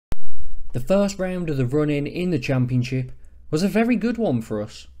The first round of the run-in in the Championship was a very good one for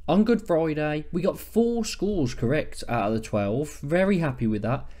us. On Good Friday, we got 4 scores correct out of the 12. Very happy with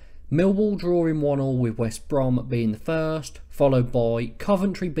that. Millwall drawing 1-1 with West Brom being the first, followed by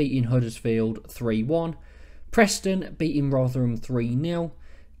Coventry beating Huddersfield 3-1, Preston beating Rotherham 3-0,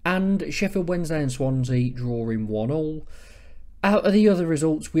 and Sheffield Wednesday and Swansea drawing 1-1. Out of the other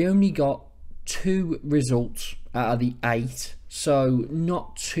results, we only got 2 results out of the 8, so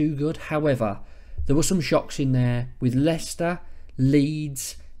not too good. However, there were some shocks in there with Leicester,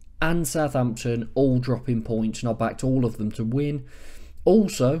 Leeds and Southampton all dropping points, and I backed all of them to win.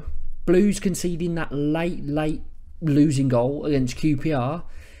 Also, Blues conceding that late losing goal against QPR.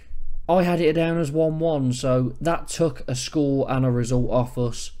 I had it down as 1-1, so that took a score and a result off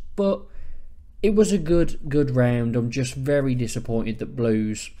us, but it was a good round. I'm just very disappointed that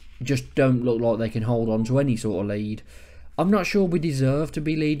Blues just don't look like they can hold on to any sort of lead. I'm not sure we deserve to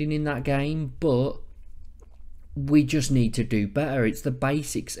be leading in that game, but we just need to do better. It's the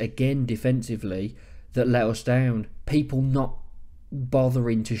basics again defensively that let us down. People not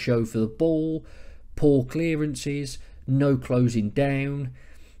bothering to show for the ball, poor clearances, no closing down.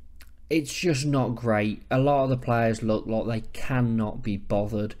 It's just not great. A lot of the players look like they cannot be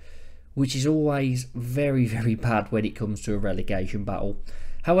bothered, which is always very bad when it comes to a relegation battle.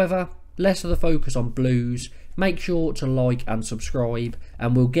 However, less of the focus on Blues. Make sure to like and subscribe,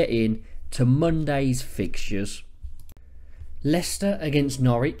 and we'll get in to Monday's fixtures. Leicester against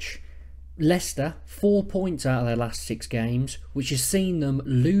Norwich. Leicester 4 points out of their last 6 games, which has seen them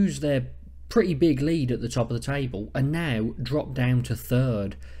lose their pretty big lead at the top of the table and now drop down to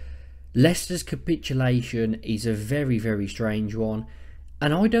 3rd. Leicester's capitulation is a very strange one,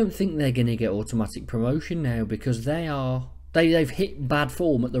 and I don't think they're going to get automatic promotion now, because they've hit bad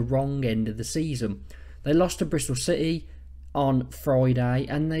form at the wrong end of the season. They lost to Bristol City on Friday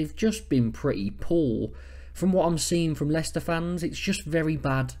and they've just been pretty poor. From what I'm seeing from Leicester fans, it's just very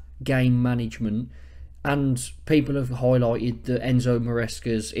bad game management, and people have highlighted that Enzo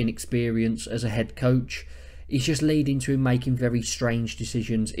Maresca's inexperience as a head coach is just leading to him making very strange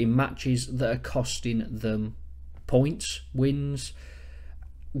decisions in matches that are costing them points, wins,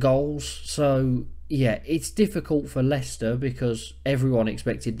 goals. So yeah, it's difficult for Leicester because everyone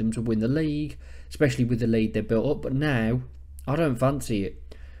expected them to win the league, especially with the lead they built up, but now I don't fancy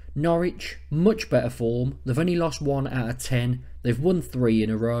it. Norwich, much better form. They've only lost 1 out of 10. They've won 3 in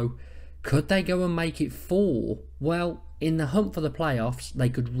a row. Could they go and make it 4? Well, in the hunt for the playoffs, they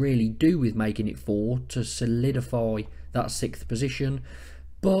could really do with making it 4 to solidify that 6th position.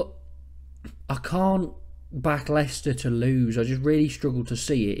 But I can't back Leicester to lose. I just really struggle to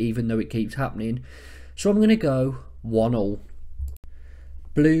see it, even though it keeps happening. So I'm going to go 1-1.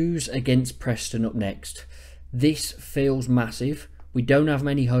 Blues against Preston up next. This feels massive. We don't have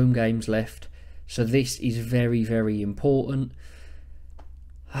many home games left, so this is very important.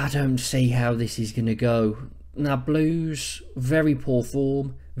 I don't see how this is going to go. Now, Blues, very poor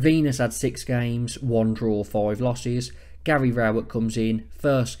form. Venus had 6 games, 1 draw, 5 losses. Gary Rowett comes in,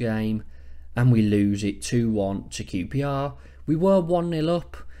 first game, and we lose it 2-1 to QPR. We were 1-0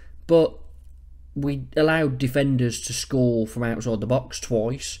 up, but we allowed defenders to score from outside the box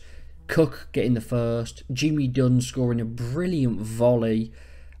twice. Cook getting the first, Jimmy Dunn scoring a brilliant volley,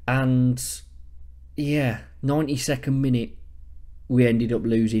 and yeah, 92nd minute we ended up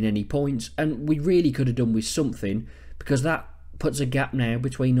losing any points, and we really could have done with something, because that puts a gap now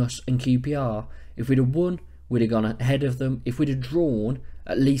between us and QPR. If we'd have won, we'd have gone ahead of them. If we'd have drawn,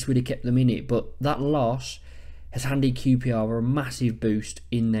 at least we'd have kept them in it, but that loss has handed QPR a massive boost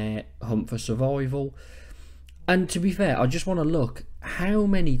in their hunt for survival. And to be fair, I just want to look, how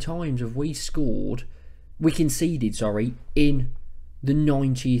many times have we conceded, in the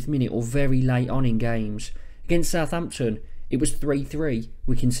 90th minute or very late on in games? Against Southampton, it was 3-3.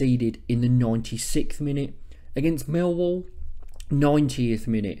 We conceded in the 96th minute. Against Millwall, 90th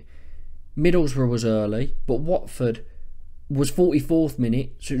minute. Middlesbrough was early, but Watford was 44th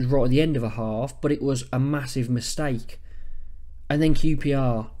minute, so it was right at the end of a half, but it was a massive mistake. And then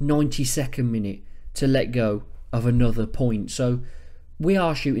QPR, 92nd minute, to let go of another point. So we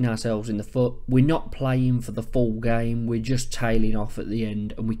are shooting ourselves in the foot. We're not playing for the full game. We're just tailing off at the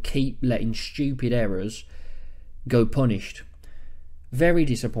end, and we keep letting stupid errors go punished. Very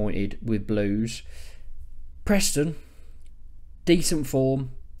disappointed with Blues. Preston, decent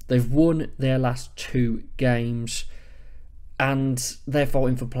form. They've won their last 2 games and they're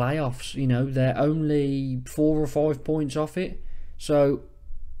fighting for playoffs. You know, they're only 4 or 5 points off it. So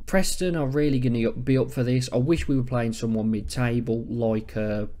Preston are really going to be up for this. I wish we were playing someone mid-table like,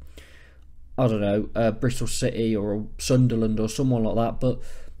 I don't know, Bristol City or Sunderland or someone like that. But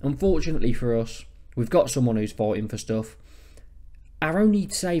Unfortunately for us, we've got someone who's fighting for stuff. Our only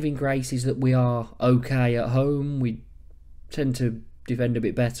saving grace is that we are okay at home. We tend to defend a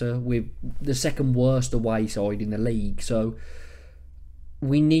bit better. We're the second worst away side in the league, so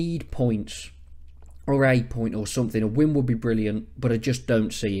we need points, or a point or something. A win would be brilliant, but I just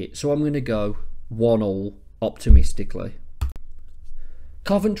don't see it. So I'm going to go 1-1 optimistically.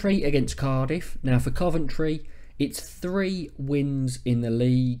 Coventry against Cardiff. Now for Coventry, it's 3 wins in the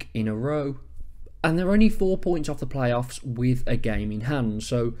league in a row, and they're only 4 points off the playoffs with a game in hand.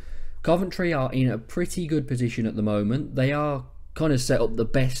 So Coventry are in a pretty good position at the moment. They are kind of set up the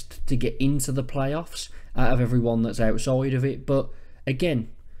best to get into the playoffs out of everyone that's outside of it. But again,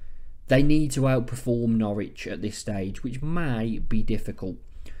 they need to outperform Norwich at this stage, which may be difficult.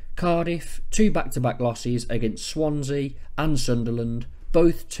 Cardiff, 2 back-to-back losses against Swansea and Sunderland,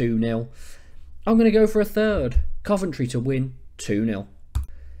 both 2-0. I'm going to go for a third. Coventry to win, 2-0.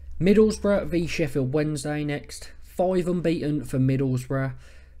 Middlesbrough v Sheffield Wednesday next. 5 unbeaten for Middlesbrough.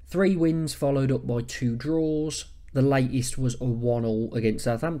 3 wins followed up by 2 draws. The latest was a 1-1 against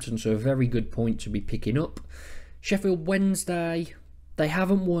Southampton, so a very good point to be picking up. Sheffield Wednesday, they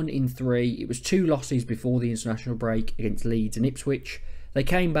haven't won in 3. It was 2 losses before the international break against Leeds and Ipswich. They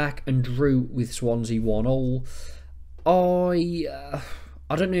came back and drew with Swansea 1-1.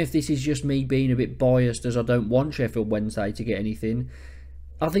 I don't know if this is just me being a bit biased, as I don't want Sheffield Wednesday to get anything.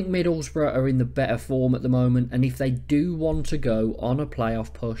 I think Middlesbrough are in the better form at the moment, and if they do want to go on a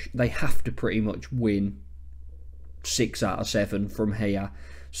playoff push, they have to pretty much win 6 out of 7 from here.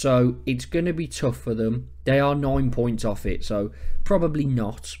 So it's going to be tough for them. They are 9 points off it, so probably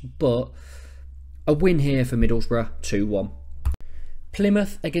not. But a win here for Middlesbrough, 2-1.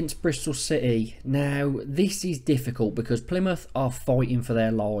 Plymouth against Bristol City. Now, this is difficult because Plymouth are fighting for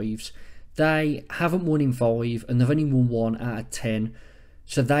their lives. They haven't won in 5 and they've only won 1 out of 10.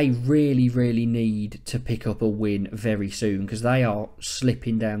 So they really, really need to pick up a win very soon because they are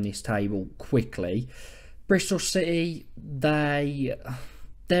slipping down this table quickly. Bristol City, they're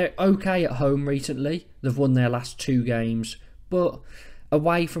okay at home recently. They've won their last 2 games, but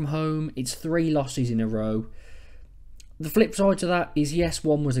away from home, it's 3 losses in a row. The flip side to that is, yes,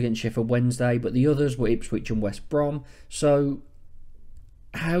 one was against Sheffield Wednesday, but the others were Ipswich and West Brom. So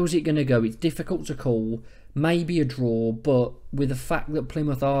how's it going to go? It's difficult to call. Maybe a draw, but with the fact that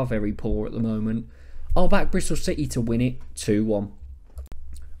Plymouth are very poor at the moment, I'll back Bristol City to win it 2-1.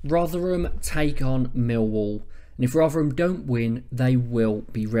 Rotherham take on Millwall, and if Rotherham don't win, they will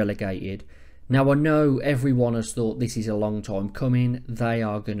be relegated. Now, I know everyone has thought this is a long time coming, they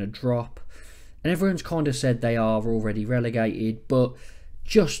are going to drop, and everyone's kind of said they are already relegated, but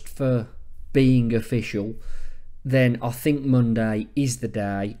just for being official, then I think Monday is the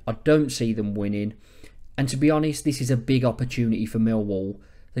day. I don't see them winning, and to be honest, this is a big opportunity for Millwall.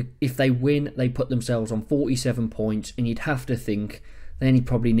 If they win, they put themselves on 47 points, and you'd have to think they only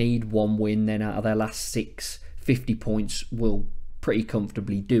probably need 1 win, then out of their last 6, 50 points will pretty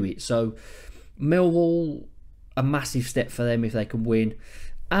comfortably do it. So Millwall, a massive step for them if they can win,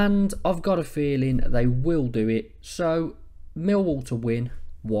 and I've got a feeling they will do it. So Millwall to win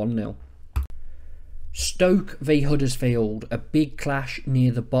 1-0. Stoke v Huddersfield, a big clash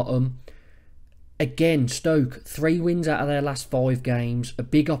near the bottom. Again, Stoke, 3 wins out of their last 5 games. A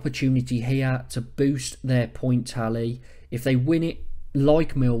big opportunity here to boost their point tally. If they win it,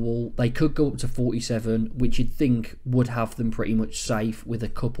 like Millwall, they could go up to 47, which you'd think would have them pretty much safe with a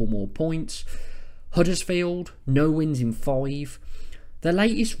couple more points. Huddersfield, no wins in 5. Their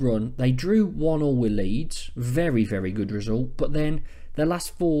latest run, they drew 1-1 with Leeds. Very, very good result. But then their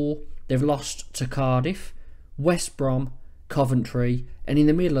last 4, they've lost to Cardiff, West Brom, Coventry, and in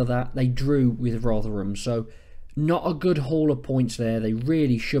the middle of that, they drew with Rotherham. So not a good haul of points there. They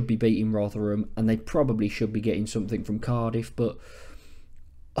really should be beating Rotherham, and they probably should be getting something from Cardiff. But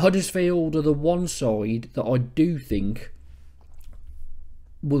Huddersfield are the one side that I do think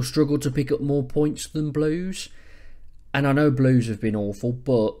will struggle to pick up more points than Blues. And I know Blues have been awful,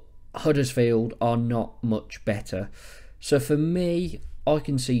 but Huddersfield are not much better. So for me, I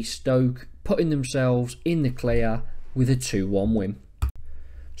can see Stoke putting themselves in the clear with a 2-1 win.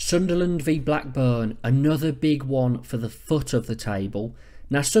 Sunderland v Blackburn, another big one for the foot of the table.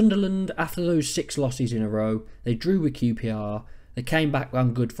 Now Sunderland, after those 6 losses in a row, they drew with QPR. They came back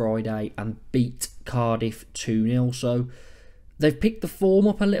on Good Friday and beat Cardiff 2-0. So they've picked the form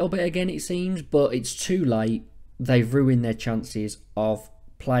up a little bit again, it seems, but it's too late. They've ruined their chances of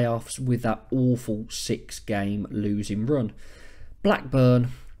playoffs with that awful 6-game losing run. Blackburn,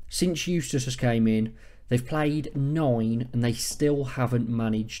 since Eustace has came in, they've played 9 and they still haven't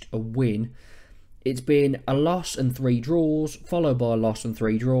managed a win. It's been a loss and 3 draws, followed by a loss and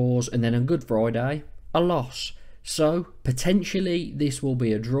 3 draws, and then on Good Friday, a loss. So, potentially, this will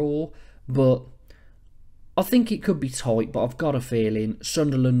be a draw, but I think it could be tight, but I've got a feeling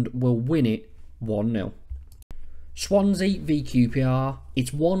Sunderland will win it 1-0. Swansea v QPR.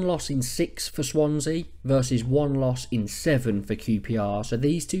 It's 1 loss in 6 for Swansea versus 1 loss in 7 for QPR. So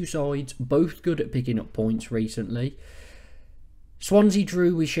these two sides, both good at picking up points recently. Swansea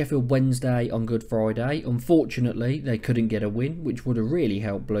drew with Sheffield Wednesday on Good Friday. Unfortunately, they couldn't get a win, which would have really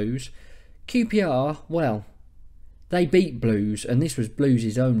helped Blues. QPR, well, they beat Blues, and this was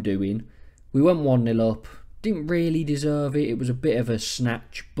Blues' own doing. We went 1-0 up. Didn't really deserve it. It was a bit of a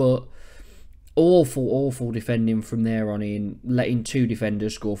snatch, but awful defending from there on in, letting 2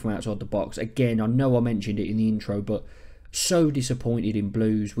 defenders score from outside the box. Again, I know I mentioned it in the intro, but so disappointed in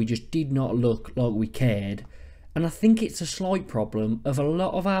Blues. We just did not look like we cared. And I think it's a slight problem of a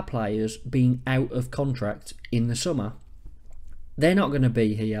lot of our players being out of contract in the summer. They're not going to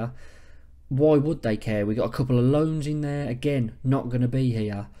be here. Why would they care? We got a couple of loans in there. Again, not going to be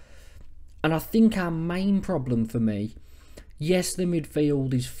here. And I think our main problem for me, yes, the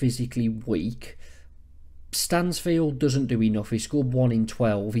midfield is physically weak. Stansfield doesn't do enough. He scored 1 in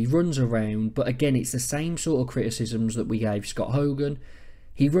 12. He runs around, but again, it's the same sort of criticisms that we gave Scott Hogan.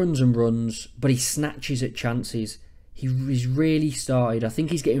 He runs and runs, but he snatches at chances. He's really started. I think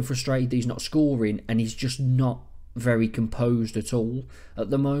he's getting frustrated that he's not scoring, and he's just not very composed at all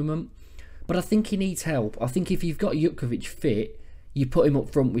at the moment. But I think he needs help. I think if you've got Jutkovic fit, you put him up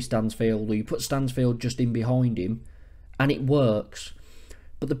front with Stansfield, or you put Stansfield just in behind him, and it works.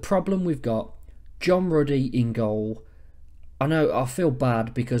 But the problem we've got, John Ruddy in goal. I know I feel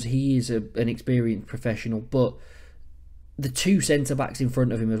bad because he is an experienced professional, but the 2 centre-backs in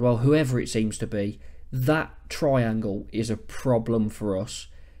front of him as well, whoever it seems to be, that triangle is a problem for us.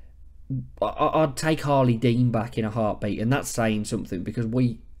 I'd take Harley Dean back in a heartbeat, and that's saying something because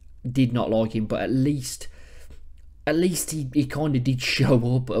we did not like him, but at least he kind of did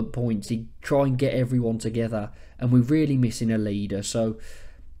show up at points. He'd try and get everyone together, and we're really missing a leader. So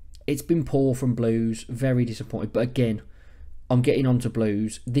it's been poor from Blues, very disappointed. But again, I'm getting on to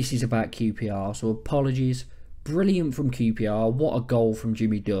Blues. This is about QPR, so apologies. Brilliant from QPR. What a goal from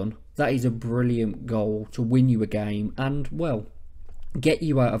Jimmy Dunn. That is a brilliant goal to win you a game and, well, get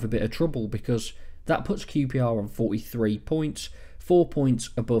you out of a bit of trouble, because that puts QPR on 43 points, 4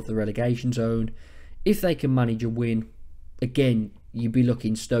 points above the relegation zone. If they can manage a win, again, you'd be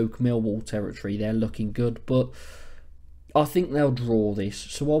looking Stoke Millwall territory. They're looking good, but I think they'll draw this,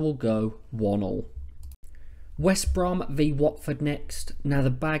 so I will go 1-1. West Brom v Watford next. Now the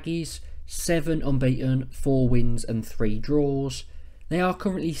Baggies, 7 unbeaten, 4 wins and 3 draws. They are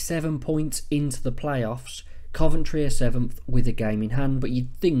currently 7 points into the playoffs. Coventry are 7th with a game in hand, but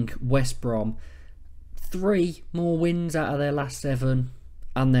you'd think West Brom, 3 more wins out of their last 7,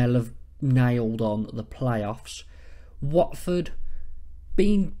 and they'll have nailed on the playoffs. Watford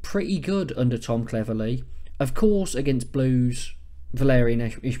been pretty good under Tom Cleverley. Of course, against Blues, Valerian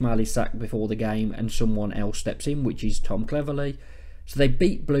Ismail is sacked before the game and someone else steps in, which is Tom Cleverley. So they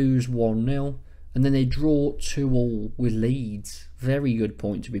beat Blues 1-0, and then they draw 2-2 with Leeds. Very good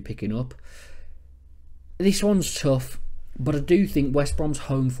point to be picking up. This one's tough, but I do think West Brom's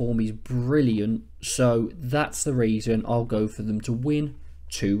home form is brilliant, so that's the reason I'll go for them to win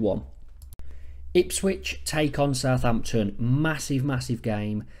 2-1. Ipswich take on Southampton. Massive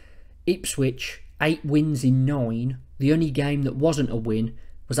game. Ipswich, 8 wins in 9. The only game that wasn't a win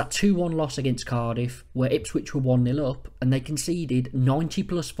was that 2-1 loss against Cardiff, where Ipswich were 1-0 up, and they conceded 90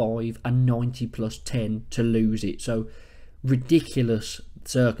 plus 5 and 90 plus 10 to lose it. So, ridiculous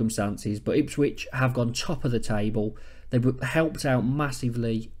circumstances, but Ipswich have gone top of the table. They were helped out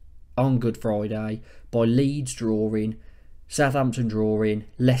massively on Good Friday by Leeds drawing, Southampton drawing,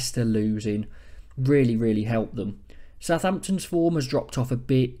 Leicester losing. Really helped them. Southampton's form has dropped off a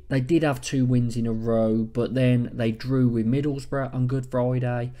bit. They did have 2 wins in a row, but then they drew with Middlesbrough on Good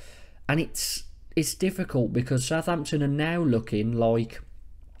Friday, and it's difficult because Southampton are now looking like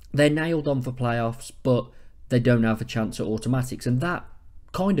they're nailed on for playoffs, but they don't have a chance at automatics, and that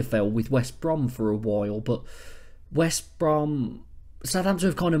kind of fell with West Brom for a while. But Southampton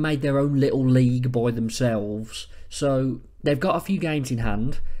have kind of made their own little league by themselves, so they've got a few games in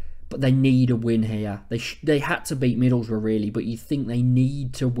hand. But they need a win here. They had to beat Middlesbrough really, but you think they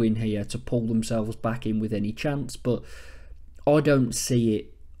need to win here to pull themselves back in with any chance. But I don't see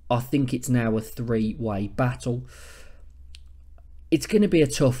it. I think it's now a 3-way battle. It's going to be a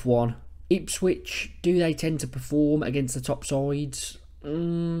tough one. Ipswich, do they tend to perform against the top sides?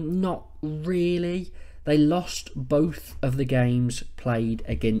 Not really. They lost both of the games played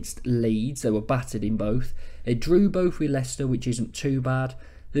against Leeds. They were battered in both. They drew both with Leicester, which isn't too bad.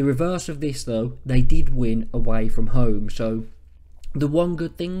 The reverse of this, though, they did win away from home. So the one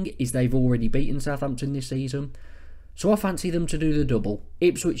good thing is they've already beaten Southampton this season. So I fancy them to do the double.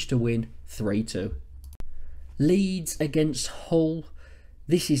 Ipswich to win 3-2. Leeds against Hull.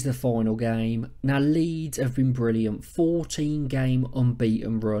 This is the final game. Now, Leeds have been brilliant. 14-game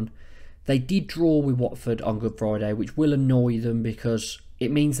unbeaten run. They did draw with Watford on Good Friday, which will annoy them because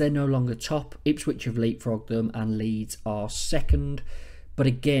it means they're no longer top. Ipswich have leapfrogged them and Leeds are second. But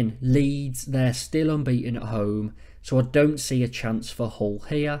again, Leeds, they're still unbeaten at home. So I don't see a chance for Hull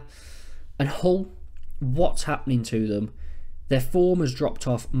here. And Hull, what's happening to them? Their form has dropped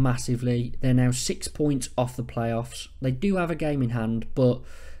off massively. They're now 6 points off the playoffs. They do have a game in hand, but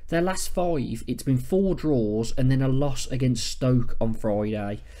their last 5, it's been 4 draws and then a loss against Stoke on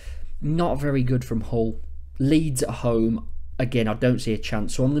Friday. Not very good from Hull. Leeds at home, again, I don't see a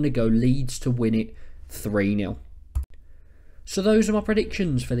chance. So I'm going to go Leeds to win it 3-0. So those are my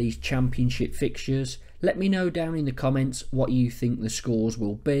predictions for these championship fixtures. Let me know down in the comments what you think the scores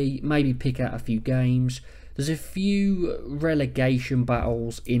will be. Maybe pick out a few games. There's a few relegation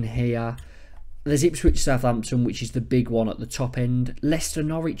battles in here. There's Ipswich Southampton, which is the big one at the top end. Leicester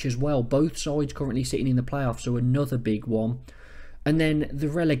Norwich as well. Both sides currently sitting in the playoffs, so another big one. And then the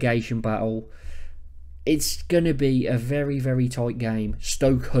relegation battle. It's going to be a very, very tight game.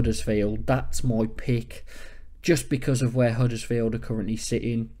 Stoke Huddersfield, that's my pick. Just because of where Huddersfield are currently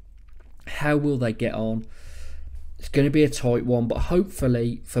sitting. How will they get on? It's going to be a tight one, but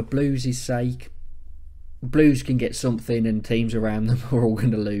hopefully, for Blues' sake, Blues can get something and teams around them are all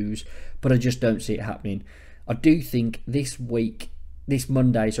going to lose. But I just don't see it happening. I do think this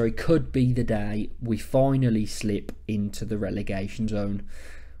Monday, could be the day we finally slip into the relegation zone.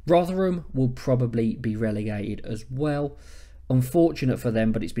 Rotherham will probably be relegated as well. Unfortunate for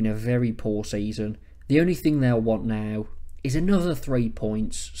them, but it's been a very poor season. The only thing they'll want now is another 3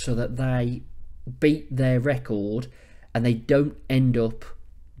 points so that they beat their record and they don't end up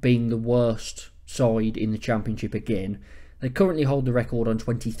being the worst side in the Championship again. They currently hold the record on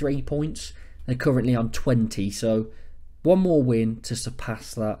 23 points. They're currently on 20, so one more win to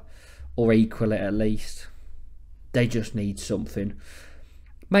surpass that or equal it at least. They just need something.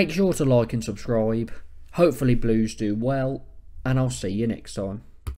 Make sure to like and subscribe. Hopefully Blues do well, and I'll see you next time.